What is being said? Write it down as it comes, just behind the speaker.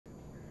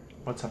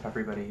What's up,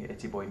 everybody?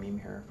 It's your boy Meme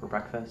here. For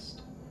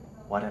breakfast,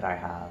 what did I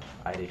have?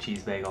 I had a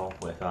cheese bagel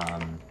with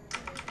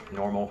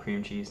normal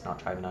cream cheese,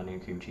 not chive and onion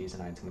cream cheese,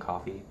 and I had some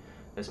coffee.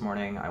 This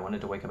morning I wanted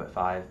to wake up at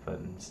 5, but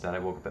instead I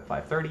woke up at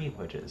 5:30,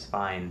 which is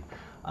fine.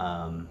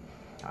 I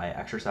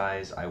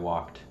exercised. I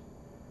walked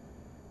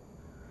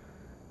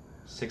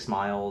 6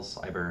 miles.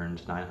 I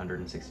burned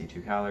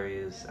 962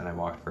 calories, and I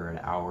walked for an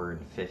hour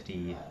and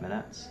 50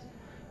 minutes.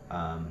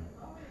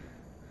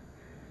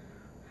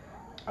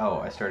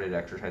 Oh, I started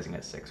exercising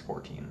at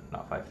 6:14,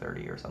 not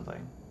 5:30 or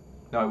something.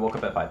 No, I woke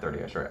up at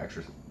 5:30.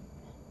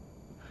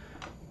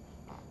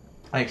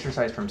 I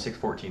exercised from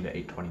 6:14 to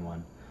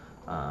 8:21,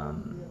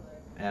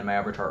 and my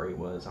average heart rate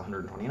was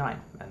 129,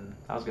 and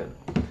that was good.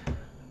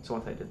 So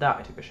once I did that,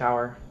 I took a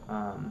shower.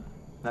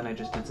 Then I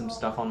just did some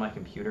stuff on my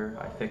computer.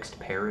 I fixed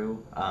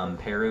Peru.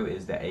 Peru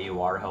is the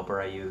AUR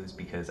helper I use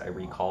because I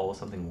recall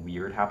something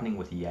weird happening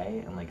with Yay,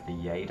 and like the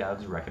Yay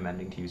devs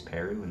recommending to use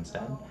Peru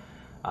instead.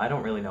 I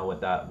don't really know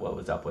what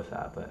was up with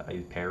that, but I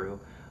use Peru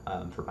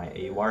for my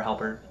AUR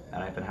helper,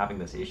 and I've been having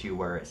this issue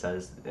where it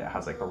says it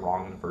has like the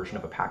wrong version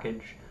of a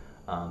package.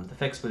 The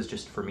fix was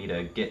just for me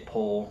to git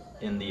pull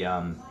in the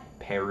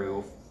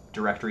Peru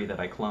directory that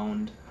I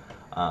cloned,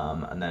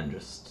 and then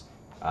just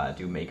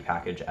do make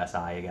package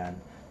si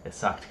again. It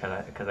sucked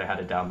because I had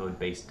to download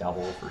base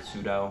double for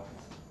sudo,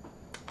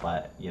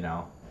 but you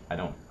know,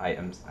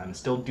 I'm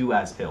still do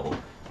as pilled.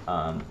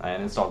 I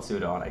uninstalled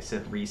sudo and I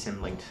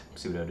resim linked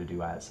sudo to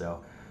do as,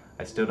 so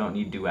I still don't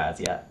need do as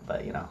yet,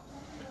 but you know.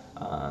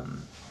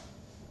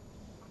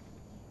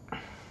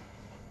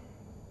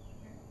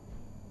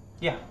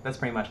 Yeah, that's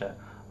pretty much it.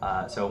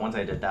 So once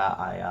I did that,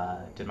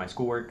 I did my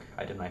schoolwork,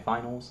 I did my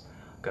finals,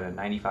 got a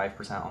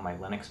 95% on my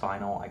Linux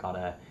final, I got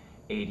a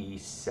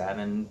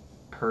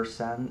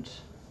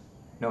 87%,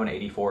 no, an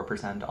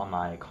 84% on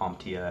my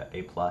CompTIA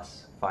A+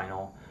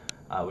 final,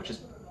 which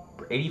is,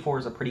 84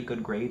 is a pretty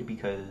good grade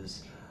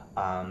because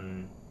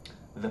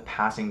the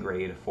passing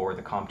grade for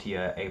the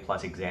CompTIA A+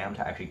 exam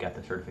to actually get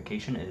the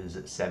certification is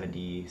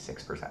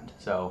 76%.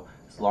 So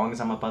as long as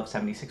I'm above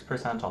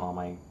 76% on all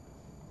my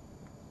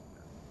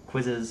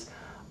quizzes,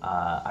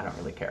 I don't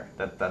really care.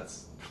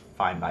 That's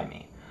fine by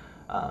me.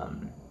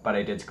 But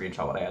I did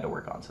screenshot what I had to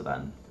work on, so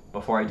then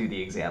before I do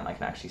the exam, I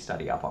can actually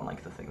study up on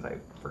like the things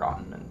I've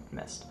forgotten and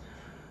missed.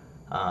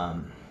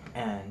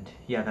 And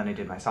yeah, then I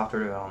did my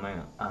software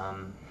development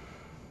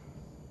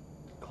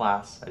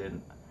class.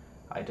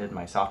 I did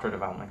my software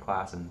development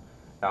class, and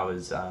that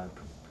was the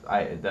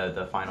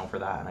final for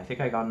that, and I think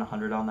I got an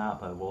 100 on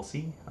that, but we'll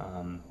see.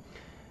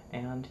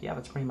 And yeah,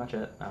 that's pretty much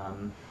it.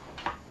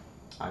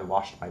 I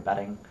washed my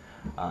bedding.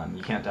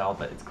 You can't tell,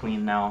 but it's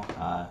clean now.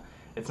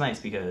 It's nice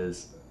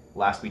because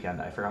last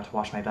weekend I forgot to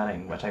wash my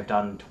bedding, which I've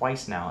done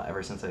twice now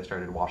ever since I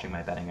started washing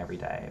my bedding every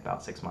day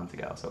about 6 months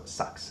ago, so it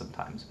sucks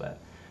sometimes, but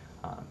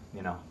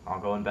you know, I'll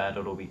go in bed,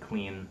 it'll be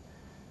clean,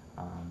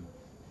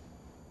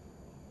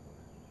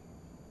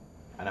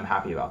 and I'm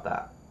happy about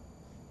that.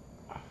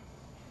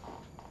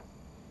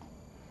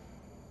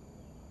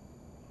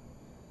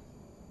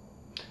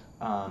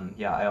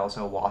 Yeah, I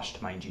also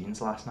washed my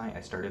jeans last night.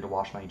 I started to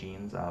wash my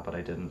jeans, but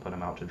I didn't put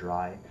them out to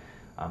dry.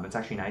 It's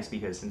actually nice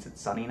because since it's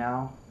sunny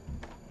now,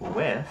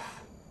 with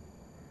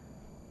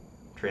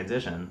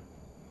transition,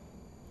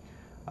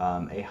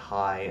 a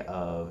high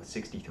of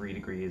 63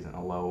 degrees and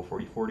a low of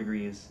 44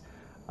 degrees.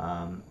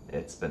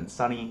 It's been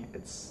sunny.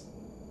 It's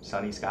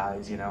sunny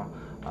skies, you know.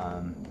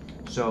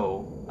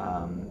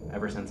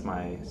 Ever since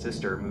my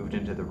sister moved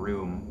into the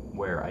room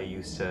where I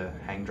used to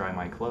hang dry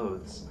my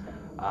clothes,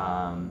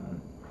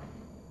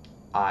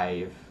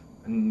 I've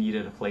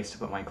needed a place to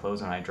put my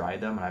clothes, and I dried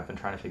them, and I've been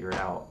trying to figure it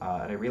out,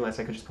 and I realized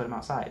I could just put them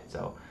outside.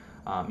 So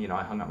you know,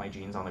 I hung up my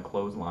jeans on the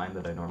clothesline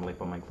that I normally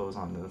put my clothes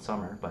on in the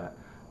summer, but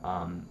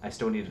I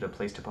still needed a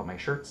place to put my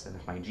shirts, and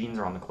if my jeans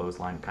are on the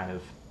clothesline, it kind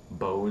of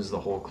bows the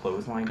whole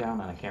clothesline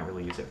down, and I can't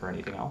really use it for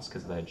anything else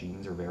because the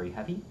jeans are very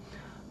heavy.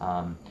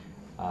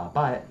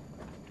 But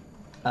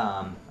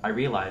I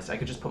realized I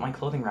could just put my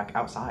clothing rack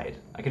outside.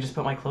 I could just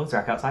put my clothes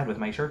rack outside with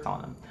my shirts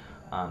on them.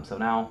 So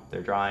now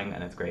they're drying,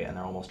 and it's great, and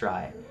they're almost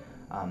dry.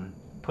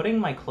 Putting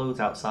my clothes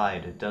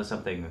outside does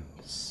something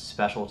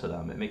special to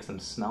them. It makes them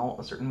smell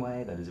a certain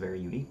way that is very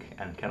unique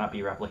and cannot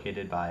be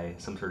replicated by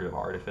some sort of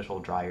artificial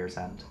dryer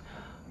scent.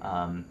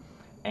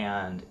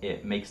 And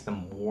it makes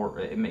them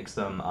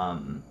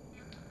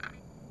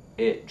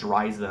it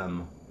dries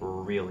them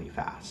really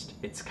fast.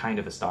 It's kind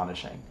of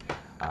astonishing.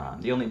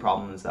 The only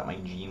problem is that my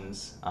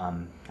jeans,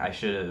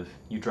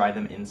 you dry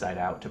them inside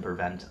out to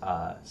prevent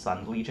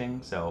sun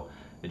bleaching, so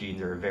the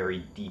jeans are a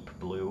very deep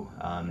blue,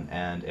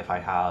 and if I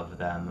have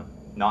them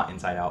not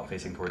inside out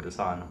facing toward the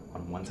sun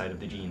on one side of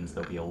the jeans,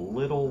 they'll be a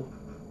little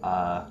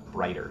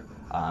brighter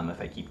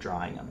if I keep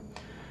drying them.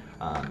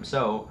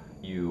 So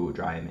you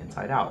dry them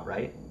inside out,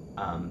 right?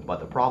 But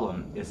the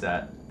problem is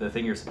that the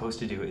thing you're supposed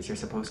to do is you're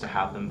supposed to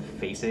have them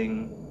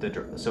facing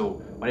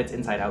so when it's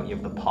inside out, you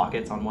have the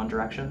pockets on one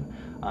direction.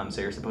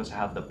 So you're supposed to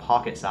have the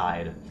pocket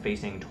side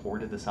facing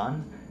toward the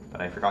sun,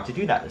 but I forgot to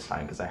do that this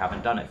time because I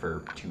haven't done it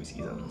for 2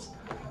 seasons.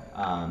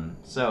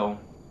 So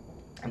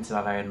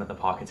Instead, I had the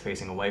pockets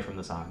facing away from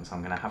the sun, so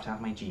I'm gonna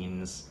have my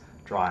jeans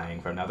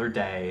drying for another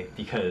day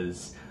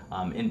because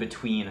in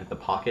between the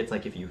pockets,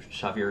 like if you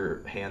shove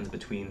your hands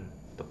between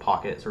the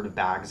pocket sort of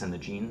bags and the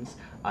jeans,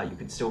 you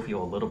can still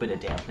feel a little bit of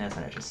dampness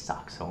and it just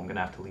sucks. So I'm gonna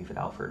have to leave it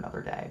out for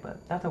another day,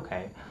 but that's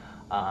okay.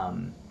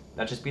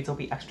 That just means it'll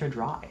be extra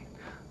dry.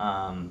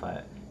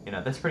 But you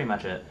know, that's pretty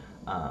much it.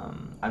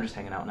 I'm just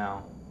hanging out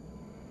now.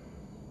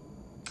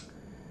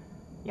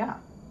 Yeah,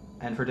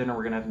 and for dinner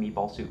we're gonna have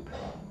meatball soup.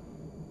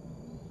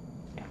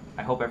 Yeah,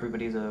 I hope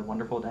everybody's a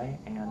wonderful day,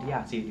 and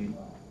yeah, see you, dude.